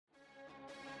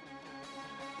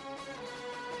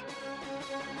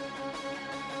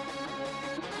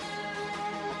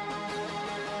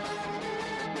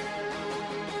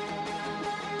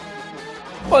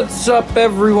What's up,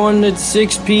 everyone? It's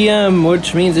 6 p.m.,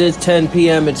 which means it's 10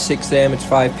 p.m., it's 6 a.m., it's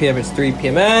 5 p.m., it's 3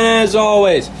 p.m., and as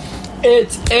always,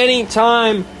 it's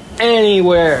anytime,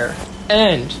 anywhere,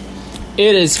 and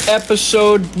it is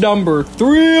episode number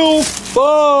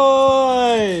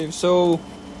 305. So,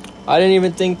 I didn't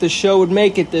even think the show would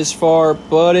make it this far,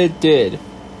 but it did.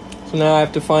 So now I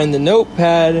have to find the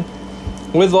notepad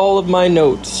with all of my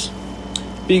notes,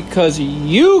 because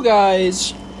you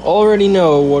guys already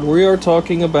know what we are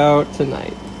talking about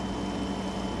tonight.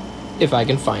 If I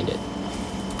can find it.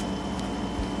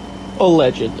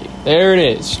 Allegedly. There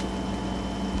it is.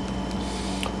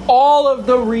 All of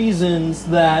the reasons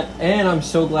that, and I'm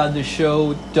so glad the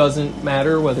show doesn't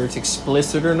matter whether it's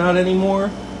explicit or not anymore,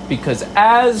 because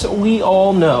as we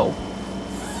all know,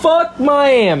 fuck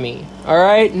Miami.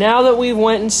 Alright, now that we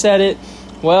went and said it,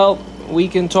 well, we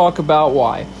can talk about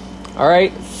why.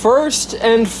 Alright, first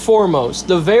and foremost,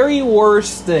 the very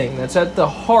worst thing that's at the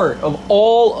heart of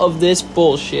all of this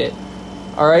bullshit,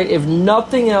 alright, if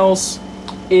nothing else,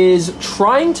 is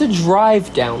trying to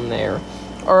drive down there,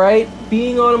 alright,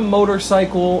 being on a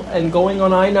motorcycle and going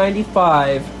on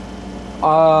I-95,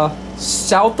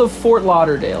 south of Fort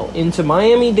Lauderdale, into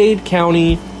Miami-Dade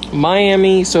County,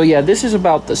 Miami. So yeah, this is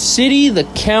about the city, the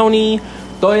county,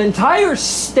 the entire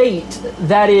state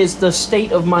that is the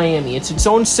state of Miami. It's its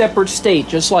own separate state,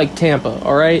 just like Tampa,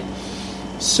 alright?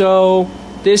 So,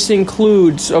 this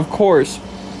includes, of course,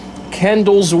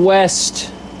 Kendall's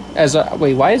West,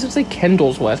 wait, why does it say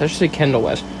Kendall's West? I should say Kendall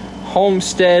West.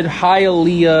 Homestead,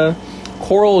 Hialeah,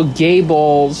 Coral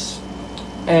Gables,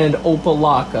 and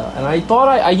Opelika. And I thought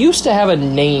I used to have a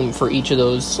name for each of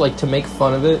those, like, to make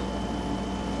fun of it.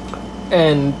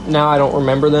 And now I don't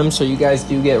remember them, so you guys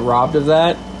do get robbed of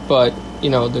that. But, you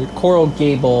know, the Coral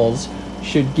Gables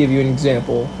should give you an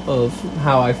example of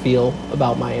how I feel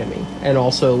about Miami. And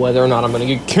also whether or not I'm going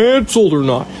to get canceled or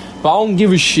not. But I don't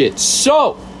give a shit.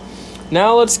 So,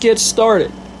 now let's get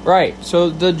started. Right, so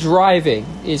the driving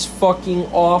is fucking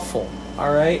awful,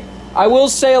 alright? I will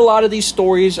say a lot of these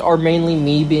stories are mainly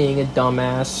me being a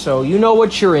dumbass, so you know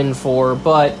what you're in for.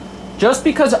 But just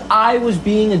because I was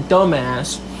being a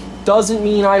dumbass doesn't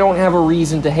mean I don't have a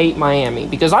reason to hate Miami,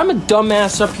 because I'm a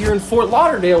dumbass up here in Fort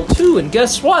Lauderdale too, and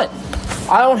guess what?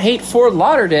 I don't hate Fort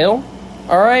Lauderdale,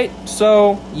 alright?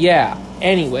 So, yeah.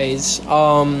 Anyways,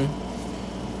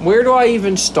 where do I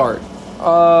even start?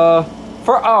 You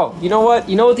know what?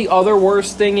 You know what the other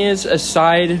worst thing is,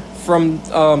 aside from,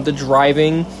 the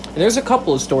driving? And there's a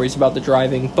couple of stories about the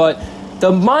driving, but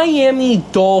the Miami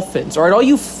Dolphins, alright? All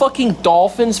you fucking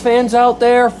Dolphins fans out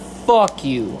there, fuck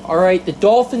you, alright? The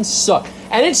Dolphins suck.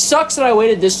 And it sucks that I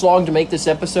waited this long to make this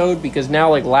episode, because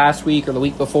now, like, last week or the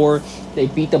week before, they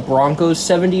beat the Broncos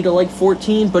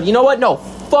 70-14. But you know what? No,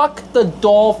 fuck the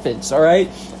Dolphins, alright?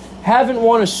 Haven't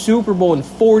won a Super Bowl in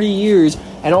 40 years,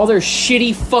 and all their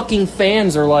shitty fucking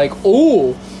fans are like,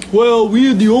 oh, well, we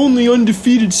had the only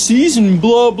undefeated season,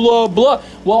 blah, blah, blah.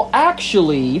 Well,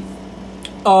 actually,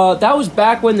 that was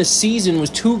back when the season was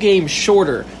 2 games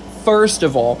shorter. First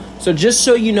of all, so just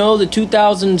so you know, the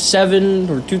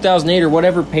 2007 or 2008 or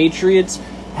whatever Patriots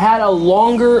had a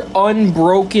longer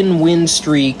unbroken win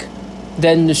streak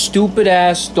than the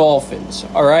stupid-ass Dolphins,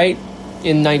 alright,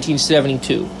 in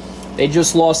 1972. They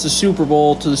just lost the Super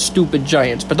Bowl to the stupid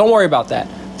Giants, but don't worry about that.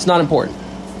 It's not important.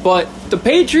 But the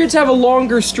Patriots have a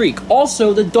longer streak.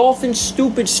 Also, the Dolphins'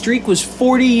 stupid streak was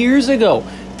 40 years ago.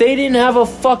 They didn't have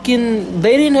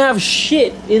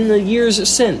shit in the years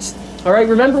since. Alright,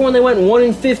 remember when they went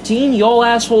 1-15? Y'all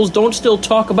assholes don't still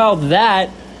talk about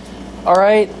that.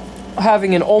 Alright,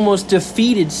 having an almost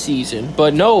defeated season.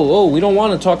 But no, we don't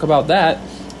want to talk about that.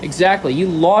 Exactly, you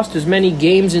lost as many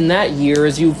games in that year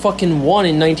as you fucking won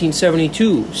in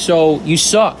 1972. So, you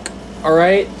suck.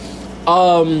 Alright?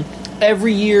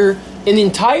 Every year, in the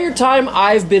entire time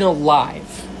I've been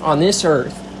alive on this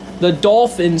earth, the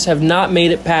Dolphins have not made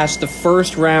it past the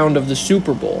first round of the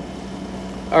Super Bowl.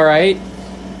 Alright?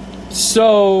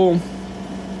 So,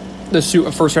 the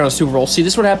first round of Super Bowl. See,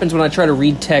 this is what happens when I try to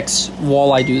read text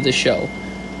while I do the show.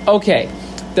 Okay,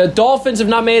 the Dolphins have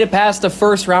not made it past the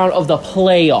first round of the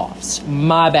playoffs.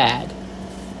 My bad.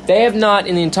 They have not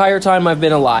in the entire time I've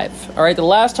been alive. Alright, the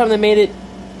last time they made it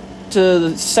to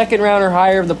the second round or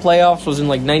higher of the playoffs was in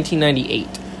like 1998.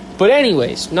 But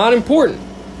anyways, not important,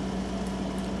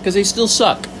 because they still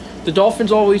suck. The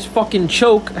Dolphins always fucking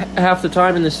choke half the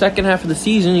time in the second half of the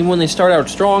season, even when they start out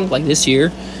strong, like this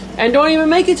year, and don't even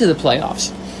make it to the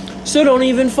playoffs. So don't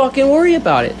even fucking worry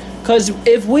about it. Because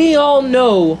if we all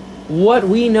know what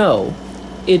we know,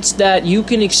 it's that you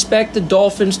can expect the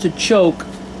Dolphins to choke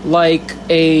like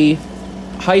a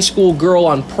high school girl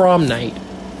on prom night.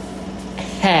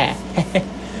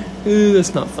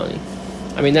 That's not funny.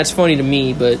 I mean, that's funny to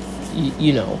me, but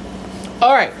you know.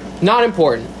 All right, not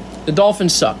important. The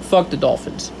Dolphins suck. Fuck the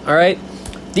Dolphins. All right.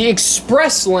 The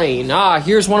express lane.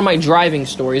 Here's one of my driving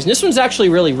stories. And this one's actually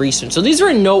really recent. So these are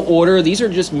in no order. These are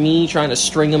just me trying to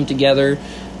string them together.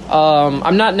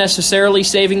 I'm not necessarily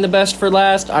saving the best for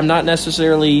last. I'm not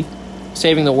necessarily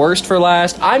saving the worst for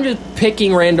last. I'm just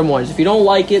picking random ones. If you don't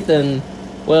like it, then,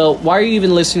 well, why are you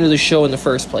even listening to the show in the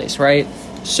first place, right?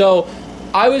 So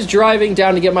I was driving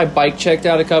down to get my bike checked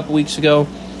out a couple weeks ago.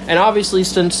 And obviously,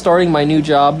 since starting my new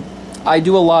job, I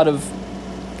do a lot of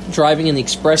driving in the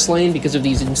express lane because of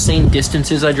these insane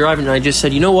distances I drive. And I just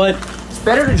said, you know what? It's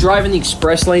better to drive in the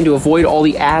express lane to avoid all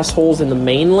the assholes in the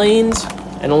main lanes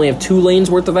and only have 2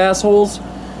 lanes worth of assholes.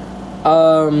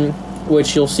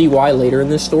 Which you'll see why later in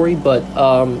this story. But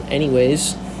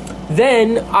anyways,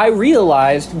 then I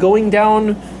realized going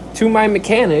down to my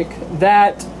mechanic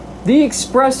that the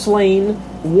express lane,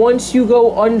 once you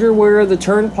go under where the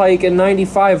Turnpike and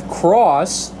 95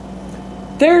 cross,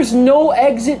 there's no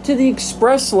exit to the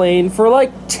express lane for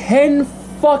like 10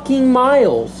 fucking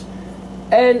miles.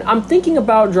 And I'm thinking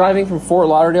about driving from Fort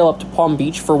Lauderdale up to Palm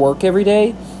Beach for work every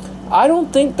day. I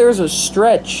don't think there's a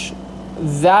stretch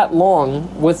that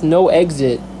long with no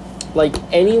exit like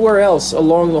anywhere else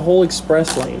along the whole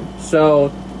express lane.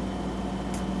 So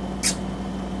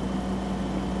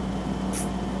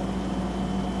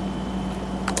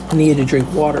I needed to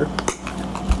drink water.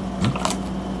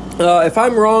 If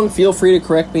I'm wrong, feel free to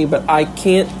correct me, but I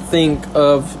can't think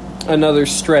of another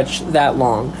stretch that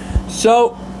long.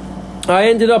 So I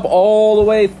ended up all the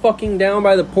way fucking down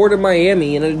by the Port of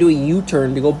Miami and I had to do a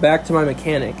U-turn to go back to my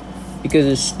mechanic because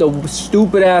it's the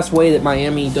stupid ass way that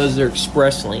Miami does their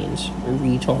express lanes.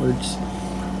 Retards.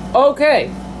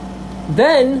 Okay.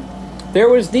 Then there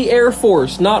was the Air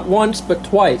Force, not once but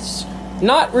twice.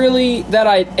 Not really that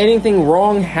anything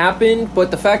wrong happened,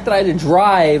 but the fact that I had to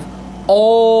drive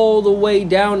all the way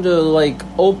down to like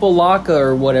Opelika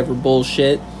or whatever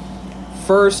bullshit.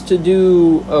 First to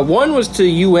do one was to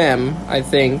I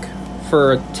think,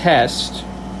 for a test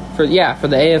for the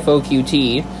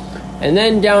AFOQT, and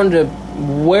then down to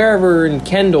wherever in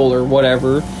Kendall or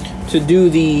whatever to do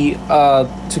the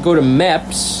to go to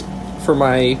MEPS for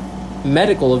my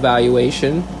medical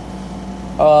evaluation.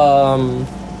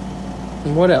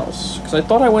 What else? Because I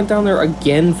thought I went down there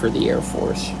again for the Air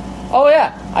Force. Oh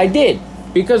yeah, I did,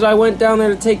 because I went down there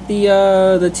to take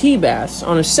the T-Bass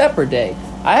on a separate day.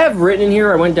 I have written in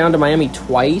here I went down to Miami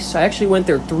twice. I actually went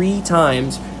there 3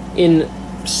 times in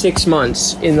 6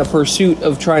 months in the pursuit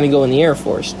of trying to go in the Air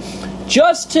Force.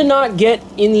 Just to not get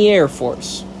in the Air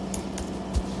Force.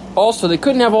 Also, they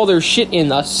couldn't have all their shit in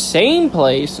the same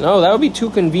place. No, that would be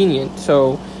too convenient.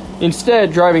 So,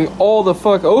 instead, driving all the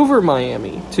fuck over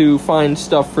Miami to find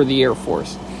stuff for the Air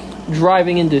Force.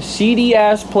 Driving into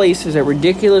seedy-ass places at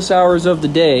ridiculous hours of the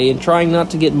day and trying not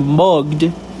to get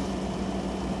mugged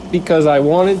because I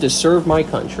wanted to serve my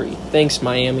country. Thanks,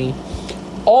 Miami.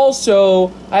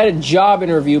 Also, I had a job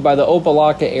interview by the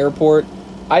Opelika airport.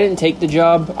 I didn't take the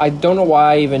job. I don't know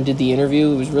why I even did the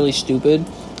interview. It was really stupid.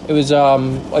 It was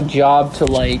a job to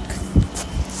like,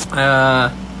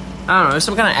 I don't know,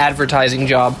 some kind of advertising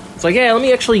job. It's like, hey, let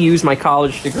me actually use my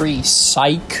college degree.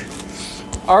 Psych.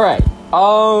 Alright.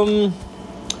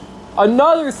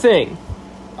 Another thing.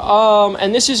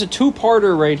 And this is a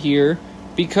 2-parter right here,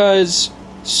 because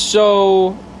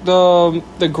so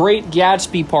the Great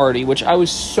Gatsby party, which I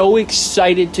was so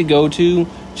excited to go to,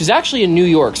 which is actually in New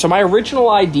York. So my original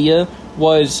idea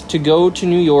was to go to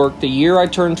New York the year I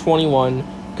turned 21,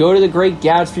 go to the Great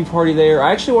Gatsby party there.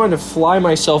 I actually wanted to fly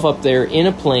myself up there in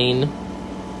a plane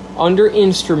under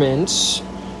instruments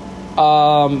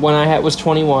when I was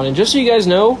 21. And just so you guys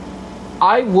know,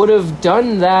 I would have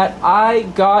done that. I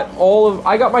got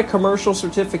my commercial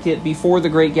certificate before the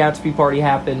Great Gatsby party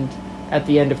happened at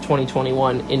the end of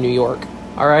 2021 in New York.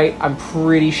 Alright? I'm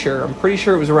pretty sure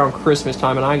it was around Christmas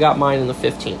time, and I got mine on the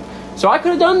 15th. So I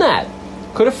could have done that.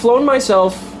 Could have flown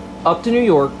myself up to New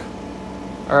York.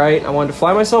 Alright? I wanted to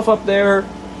fly myself up there.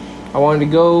 I wanted to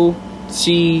go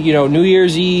see, New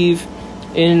Year's Eve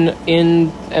and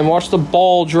watch the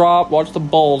balls drop.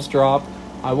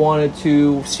 I wanted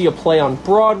to see a play on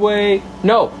Broadway.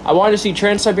 No, I wanted to see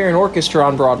Trans-Siberian Orchestra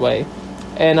on Broadway.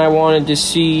 And I wanted to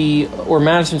see, or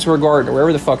Madison Square Garden, or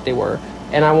wherever the fuck they were.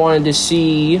 And I wanted to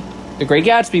see the Great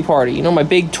Gatsby party. My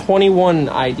big 21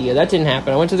 idea. That didn't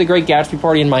happen. I went to the Great Gatsby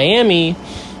party in Miami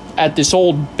at this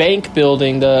old bank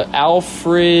building, the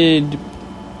Alfred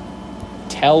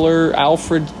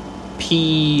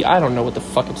P. I don't know what the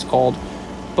fuck it's called.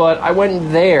 But I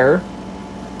went there.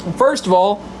 First of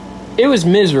all, it was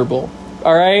miserable.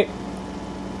 Alright?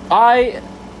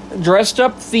 dressed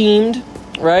up themed,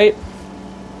 right?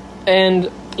 And,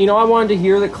 you know, I wanted to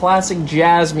hear the classic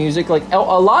jazz music. Like, a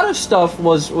lot of stuff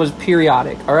was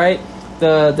periodic, all right?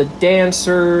 The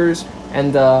dancers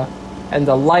and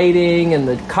the lighting and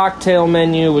the cocktail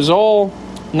menu was all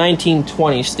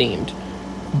 1920s themed.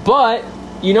 But,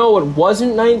 you know what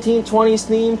wasn't 1920s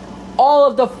themed? All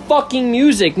of the fucking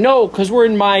music. No, because we're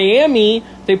in Miami.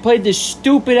 They played this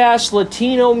stupid-ass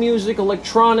Latino music,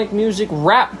 electronic music,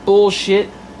 rap bullshit.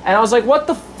 And I was like, what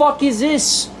the fuck is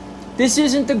this? This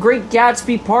isn't the Great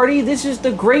Gatsby party. This is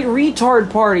the Great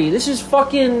Retard party. This is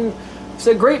fucking... It's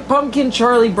the Great Pumpkin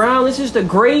Charlie Brown. This is the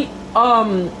Great,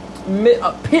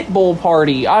 Pitbull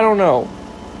party. I don't know.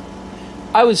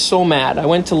 I was so mad. I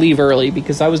went to leave early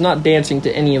because I was not dancing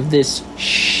to any of this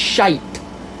shite.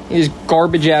 This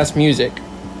garbage-ass music.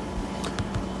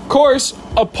 Of course,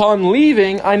 upon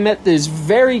leaving, I met this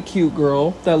very cute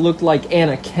girl that looked like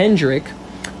Anna Kendrick.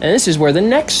 And this is where the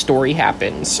next story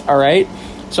happens, alright?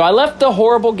 So I left the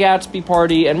horrible Gatsby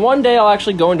party, and one day I'll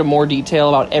actually go into more detail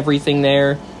about everything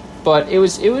there. But it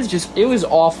was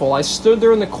awful. I stood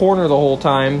there in the corner the whole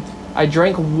time. I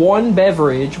drank one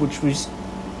beverage, which was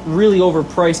really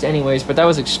overpriced anyways, but that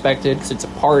was expected because it's a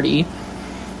party.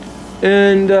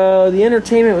 And the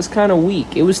entertainment was kind of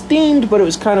weak. It was themed, but it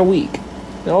was kind of weak.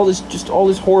 And all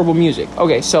this horrible music.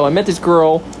 Okay, so I met this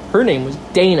girl. Her name was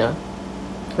Dana.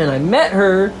 And I met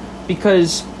her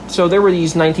because, so there were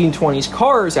these 1920s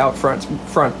cars out front,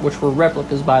 which were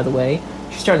replicas, by the way.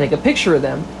 She's trying to take a picture of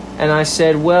them. And I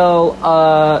said, well,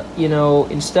 you know,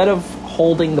 instead of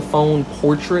holding the phone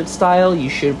portrait style, you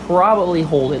should probably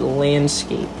hold it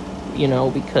landscape, you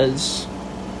know, because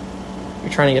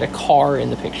you're trying to get a car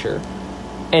in the picture.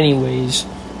 Anyways,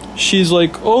 she's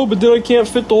like, oh, but then I can't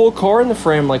fit the whole car in the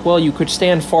frame. I'm like, well, you could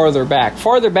stand farther back.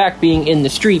 Farther back being in the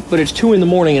street, but it's 2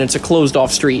 a.m. and it's a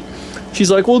closed-off street. She's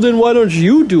like, well, then why don't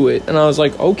you do it? And I was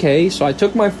like, okay. So I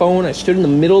took my phone, I stood in the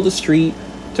middle of the street,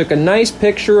 took a nice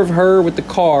picture of her with the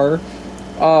car,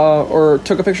 or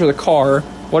took a picture of the car,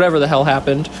 whatever the hell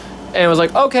happened, and I was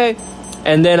like, okay.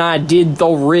 And then I did the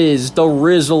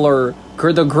Rizzler,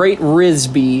 the Great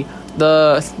Risby,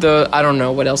 the I don't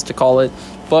know what else to call it,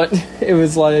 but it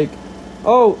was like,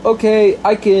 oh, okay,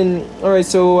 I can, alright,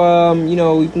 so, you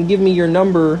know, you can give me your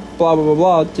number, blah, blah, blah,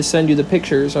 blah, to send you the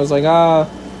pictures. I was like, nah,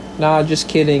 just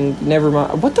kidding, never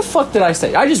mind. What the fuck did I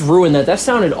say? I just ruined that. That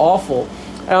sounded awful.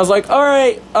 And I was like,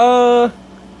 alright, I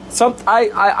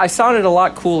sounded a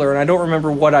lot cooler, and I don't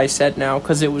remember what I said now,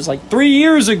 because it was like 3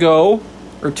 years ago,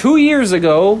 or 2 years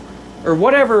ago, or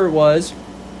whatever it was.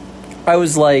 I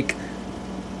was like,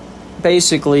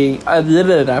 basically, I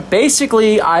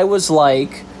was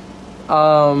like,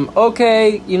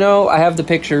 okay, you know, I have the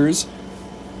pictures,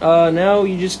 now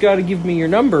you just gotta give me your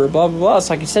number, blah, blah, blah,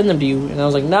 so I can send them to you. And I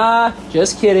was like, nah,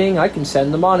 just kidding, I can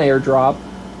send them on AirDrop.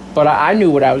 But I knew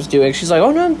what I was doing. She's like,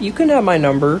 oh, no, you can have my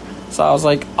number. So I was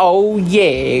like, oh,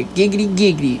 yeah, giggity,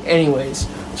 giggity. Anyways,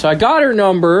 so I got her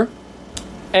number,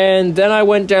 and then I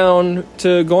went down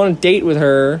to go on a date with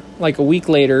her, like a week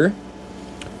later.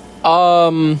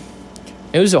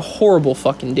 It was a horrible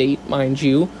fucking date, mind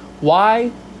you.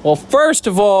 Why? Well, first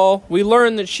of all, we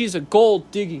learned that she's a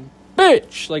gold-digging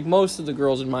bitch, like most of the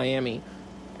girls in Miami.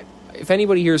 If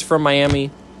anybody here is from Miami,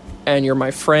 and you're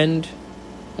my friend,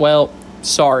 well,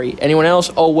 sorry. Anyone else?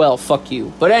 Oh, well, fuck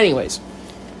you. But anyways,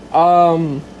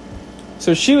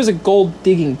 so she was a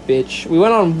gold-digging bitch. We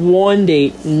went on one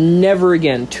date, never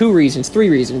again. 3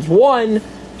 reasons. One,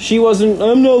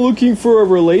 I'm not looking for a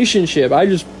relationship. I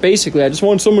just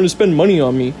want someone to spend money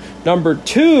on me. Number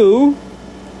 2,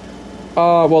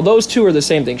 well, those two are the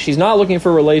same thing. She's not looking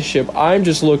for a relationship. I'm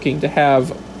just looking to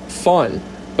have fun.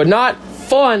 But not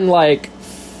fun like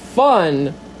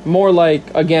fun, more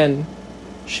like, again,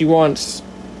 she wants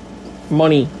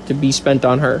money to be spent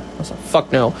on her. I was like,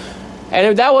 fuck no.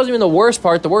 And that wasn't even the worst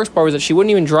part. The worst part was that she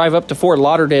wouldn't even drive up to Fort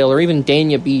Lauderdale or even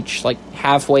Dania Beach, like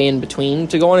halfway in between,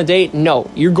 to go on a date. No,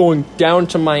 you're going down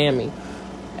to Miami.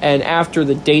 And after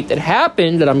the date that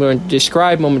happened, that I'm going to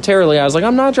describe momentarily, I was like,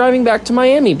 I'm not driving back to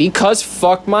Miami because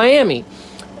fuck Miami.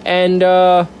 And,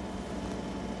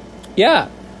 yeah.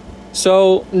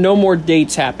 So, no more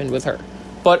dates happened with her.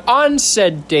 But on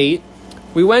said date,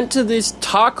 we went to this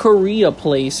taqueria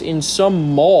place in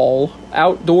some mall,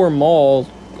 outdoor mall,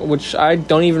 which I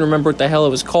don't even remember what the hell it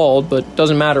was called, but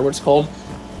doesn't matter what it's called.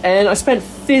 And I spent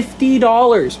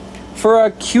 $50 for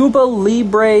a Cuba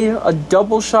Libre, a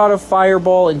double shot of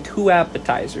Fireball, and 2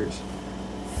 appetizers.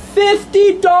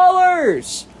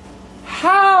 $50!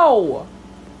 How?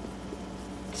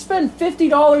 Spend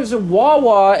 $50 at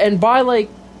Wawa and buy, like,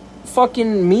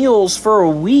 fucking meals for a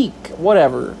week.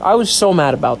 Whatever. I was so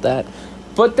mad about that.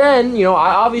 But then,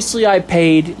 I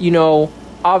paid,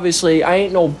 obviously, I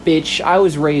ain't no bitch. I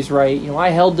was raised right. I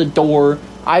held the door.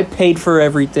 I paid for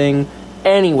everything.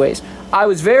 Anyways, I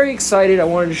was very excited. I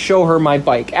wanted to show her my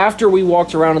bike. After we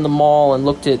walked around in the mall and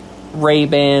looked at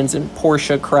Ray-Bans and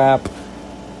Porsche crap,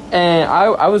 and I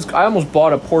almost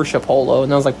bought a Porsche Polo,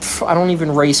 and I was like, I don't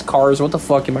even race cars. What the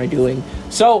fuck am I doing?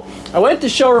 So I went to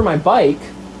show her my bike,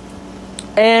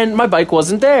 and my bike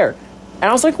wasn't there. And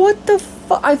I was like, what the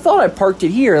fuck? I thought I parked it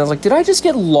here. And I was like, did I just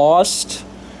get lost?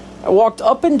 I walked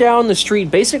up and down the street,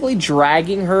 basically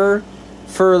dragging her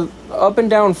for up and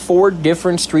down 4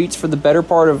 different streets for the better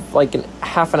part of like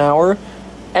half an hour.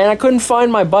 And I couldn't find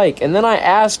my bike. And then I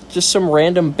asked just some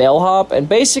random bellhop, and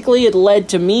basically it led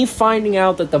to me finding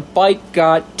out that the bike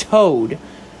got towed.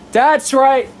 That's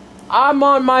right. I'm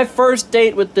on my first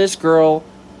date with this girl,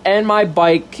 and my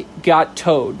bike got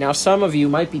towed. Now, some of you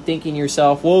might be thinking to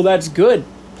yourself, well, that's good.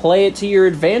 Play it to your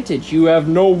advantage. You have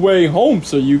no way home,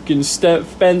 so you can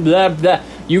spend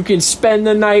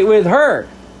the night with her.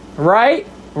 Right?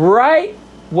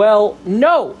 Well,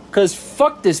 no, because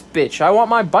fuck this bitch. I want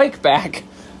my bike back.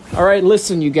 All right,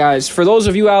 listen, you guys. For those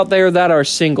of you out there that are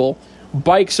single,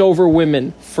 bikes over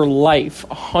women for life,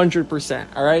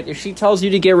 100%. All right? If she tells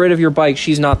you to get rid of your bike,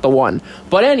 she's not the one.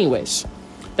 But anyways,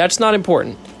 that's not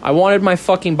important. I wanted my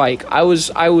fucking bike. I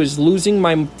was losing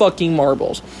my fucking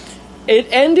marbles. It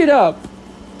ended up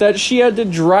that she had to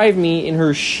drive me in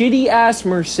her shitty-ass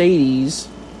Mercedes,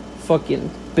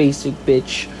 fucking basic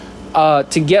bitch,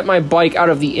 to get my bike out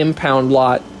of the impound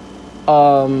lot.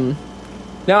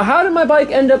 Now, how did my bike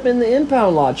end up in the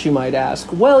impound lot, you might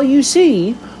ask? Well, you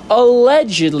see,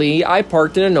 allegedly, I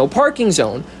parked in a no parking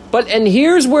zone. And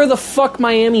here's where the fuck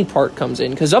Miami part comes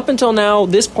in, because up until now,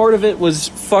 this part of it was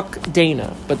fuck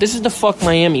Dana. But this is the fuck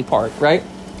Miami part, right?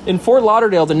 In Fort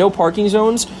Lauderdale, the no parking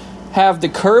zones have the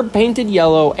curb painted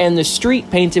yellow and the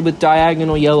street painted with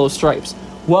diagonal yellow stripes.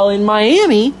 Well, in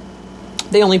Miami,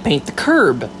 they only paint the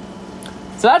curb.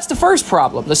 So that's the first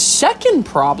problem. The second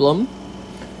problem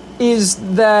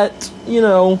is that,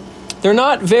 they're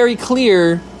not very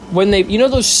clear when they,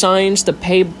 those signs, the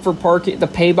pay for parking, the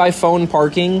pay by phone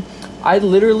parking.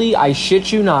 I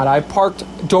shit you not, I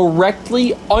parked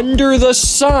directly under the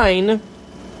sign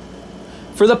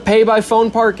for the pay by phone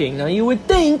parking. Now, you would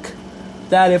think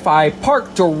that if I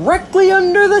parked directly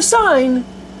under the sign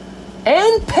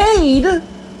and paid,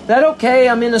 that okay,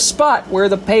 I'm in a spot where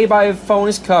the pay by phone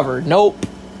is covered. Nope,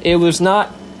 it was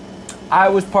not. I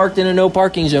was parked in a no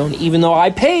parking zone, even though I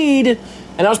paid,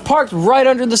 and I was parked right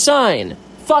under the sign.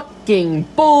 Fucking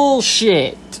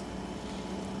bullshit.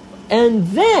 And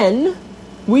then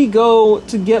we go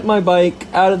to get my bike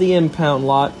out of the impound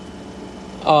lot.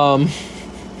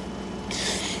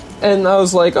 And I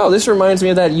was like, oh, this reminds me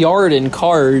of that yard in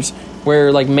Cars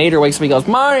where, like, Mater wakes up and goes,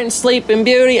 "Morning, Sleeping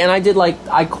Beauty." And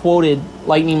I quoted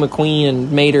Lightning McQueen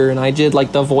and Mater, and I did,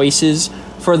 like, the voices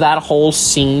for that whole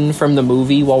scene from the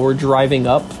movie while we're driving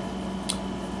up.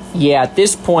 Yeah, at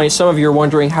this point, some of you are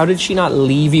wondering, how did she not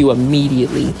leave you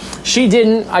immediately? She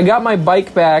didn't. I got my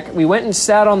bike back. We went and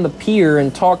sat on the pier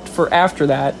and talked for after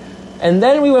that. And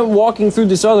then we went walking through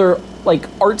this other, like,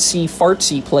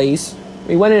 artsy-fartsy place.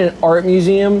 We went in an art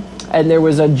museum, and there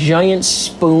was a giant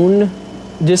spoon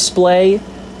display.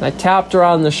 And I tapped her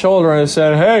on the shoulder and I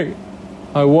said, "Hey,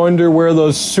 I wonder where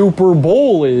the Super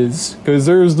Bowl is, because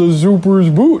there's the Super's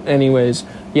boot." Anyways,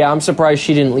 yeah, I'm surprised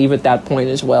she didn't leave at that point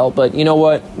as well, but you know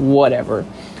what? Whatever.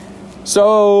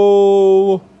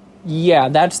 So, yeah,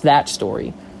 that's that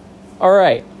story. All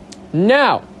right.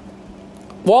 Now,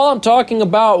 while I'm talking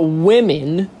about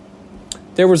women,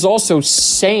 there was also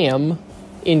Sam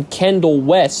in Kendall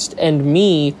West and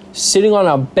me sitting on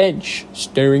a bench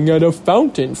staring at a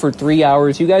fountain for 3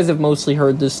 hours. You guys have mostly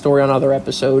heard this story on other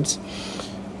episodes.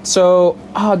 So,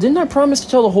 didn't I promise to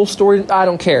tell the whole story? I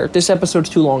don't care. This episode's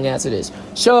too long as it is.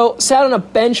 So, sat on a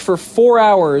bench for 4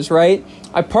 hours, right?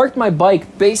 I parked my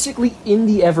bike basically in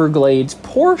the Everglades.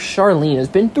 Poor Charlene has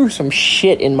been through some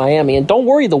shit in Miami, and don't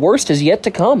worry, the worst is yet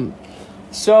to come.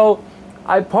 So,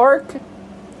 I park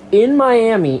in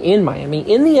Miami, in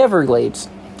the Everglades,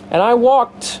 and I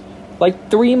walked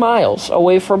like 3 miles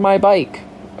away from my bike,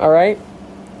 all right?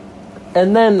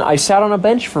 And then I sat on a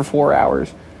bench for 4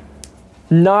 hours,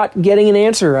 not getting an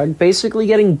answer. I'm basically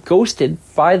getting ghosted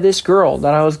by this girl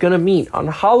that I was going to meet on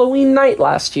Halloween night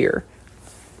last year.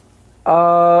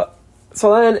 So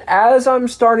then, as I'm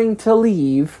starting to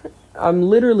leave, I'm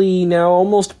literally now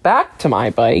almost back to my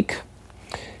bike.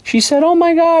 She said, "Oh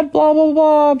my God, blah, blah,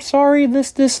 blah, I'm sorry,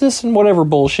 this, and whatever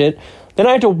bullshit." Then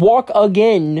I had to walk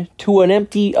again to an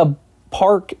empty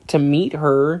park to meet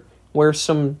her, where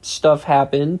some stuff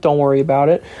happened. Don't worry about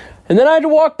it. And then I had to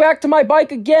walk back to my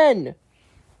bike again.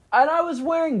 And I was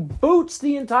wearing boots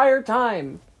the entire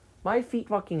time. My feet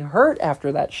fucking hurt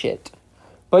after that shit.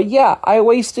 But yeah, I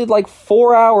wasted like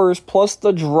 4 hours plus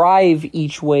the drive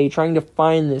each way trying to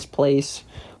find this place.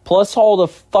 Plus all the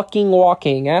fucking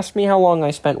walking. Ask me how long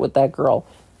I spent with that girl.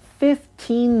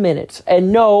 15 minutes.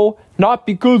 And no, not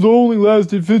because it only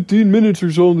lasted 15 minutes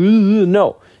or so.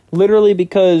 No, literally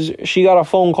because she got a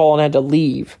phone call and had to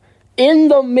leave. In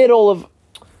the middle of...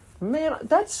 Man,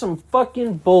 that's some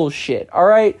fucking bullshit,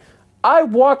 alright? I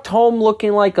walked home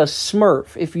looking like a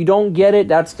Smurf. If you don't get it,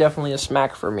 that's definitely a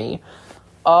smack for me.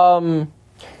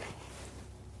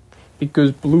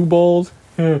 Because blue balls.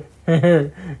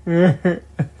 Okay,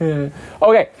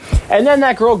 and then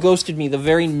that girl ghosted me the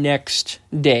very next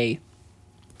day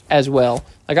as well.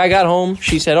 Like, I got home,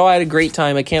 she said, I had a great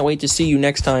time, I can't wait to see you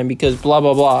next time because blah,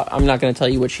 blah, blah. I'm not going to tell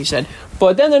you what she said.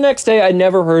 But then the next day, I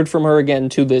never heard from her again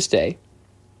to this day.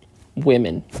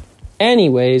 Women.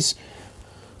 Anyways,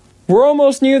 we're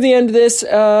almost near the end of this.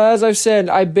 As I've said,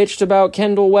 I bitched about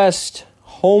Kendall West,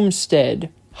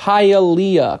 Homestead,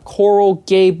 Hialeah, Coral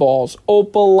Gables,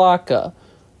 Opelika.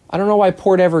 I don't know why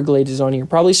Port Everglades is on here.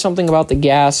 Probably something about the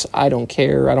gas. I don't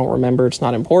care. I don't remember. It's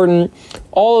not important.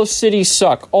 All those cities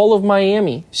suck. All of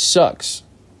Miami sucks.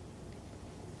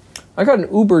 I got an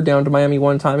Uber down to Miami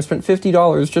one time. I spent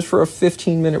 $50 just for a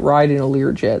 15-minute ride in a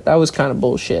Learjet. That was kind of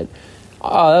bullshit.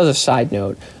 That was a side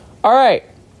note. All right.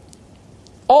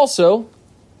 Also,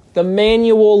 the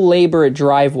manual labor at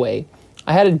Driveway.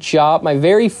 I had a job, my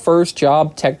very first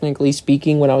job, technically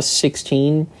speaking, when I was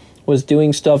 16, was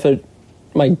doing stuff at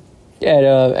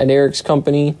Eric's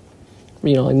company.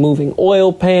 You know, like moving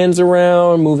oil pans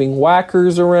around, moving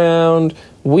whackers around,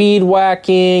 weed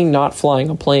whacking, not flying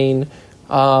a plane,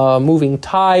 moving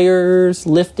tires,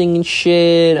 lifting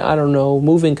shit, I don't know,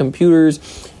 moving computers.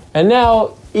 And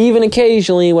now, even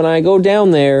occasionally, when I go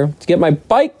down there to get my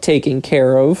bike taken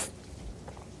care of,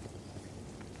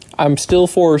 I'm still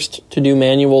forced to do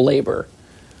manual labor.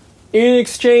 In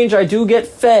exchange, I do get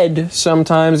fed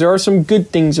sometimes. There are some good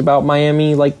things about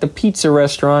Miami, like the pizza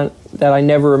restaurant that I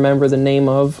never remember the name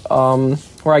of,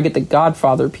 where I get the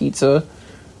Godfather pizza.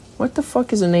 What the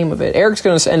fuck is the name of it? Eric's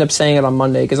going to end up saying it on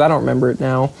Monday, because I don't remember it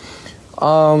now.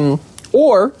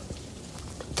 Or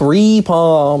Three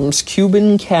Palms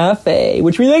Cuban Cafe,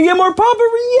 which means I get more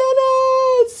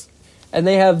paparienas! And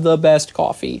they have the best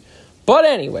coffee. But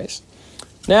anyways...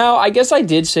 Now, I guess I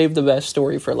did save the best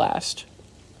story for last.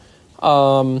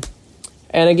 And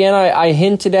again, I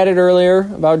hinted at it earlier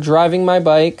about driving my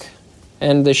bike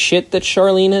and the shit that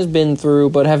Charlene has been through,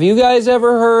 but have you guys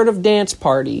ever heard of Dance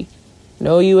Party?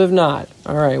 No, you have not.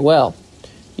 Alright, well,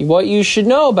 what you should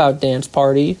know about Dance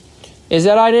Party is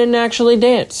that I didn't actually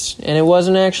dance, and it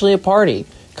wasn't actually a party.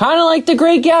 Kind of like the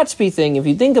Great Gatsby thing, if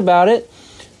you think about it.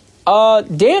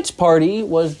 Dance Party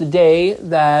was the day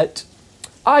that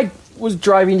I was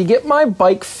driving to get my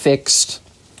bike fixed,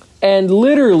 and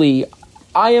literally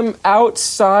I am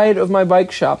outside of my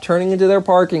bike shop turning into their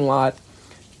parking lot,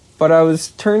 but I was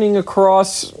turning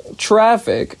across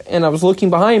traffic and I was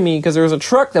looking behind me because there was a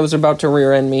truck that was about to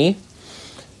rear end me.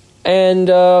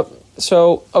 And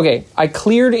okay, I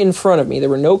cleared in front of me. There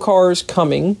were no cars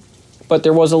coming, but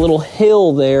there was a little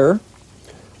hill there,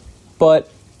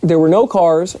 but there were no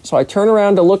cars, so I turn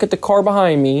around to look at the car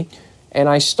behind me. And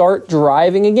I start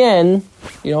driving again,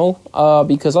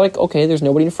 because okay, there's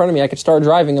nobody in front of me. I could start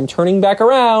driving. I'm turning back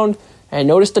around, and I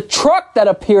noticed a truck that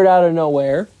appeared out of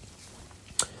nowhere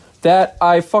that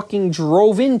I fucking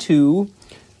drove into.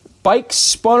 Bike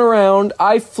spun around.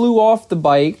 I flew off the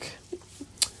bike,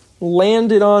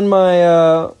 landed on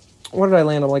my, what did I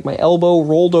land on? Like my elbow,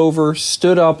 rolled over,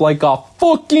 stood up like a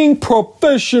fucking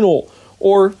professional.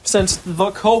 Or, since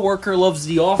the coworker loves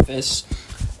The Office,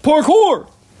 parkour!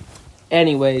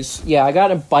 Anyways, yeah, I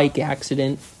got a bike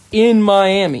accident in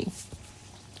Miami.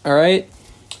 Alright?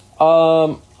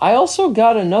 I also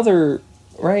got another,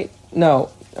 right? No.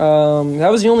 That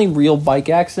was the only real bike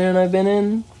accident I've been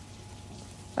in.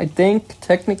 I think,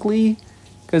 technically.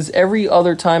 Because every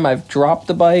other time I've dropped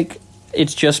the bike,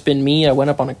 it's just been me. I went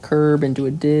up on a curb into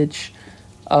a ditch.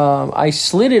 I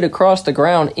slid it across the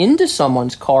ground into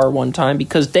someone's car one time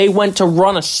because they went to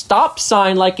run a stop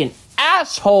sign like an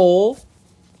asshole.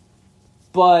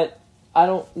 But I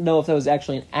don't know if that was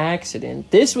actually an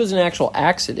accident. This was an actual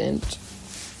accident.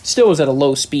 Still was at a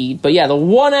low speed. But yeah, the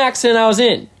one accident I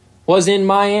was in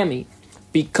Miami.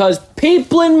 Because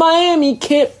people in Miami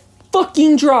can't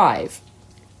fucking drive.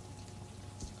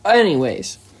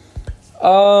 Anyways.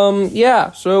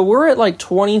 Yeah, so we're at like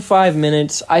 25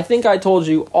 minutes. I think I told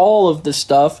you all of the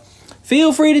stuff.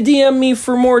 Feel free to DM me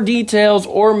for more details,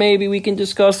 or maybe we can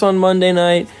discuss on Monday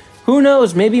night. Who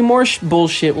knows? Maybe more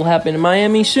bullshit will happen in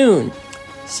Miami soon.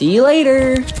 See you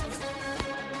later.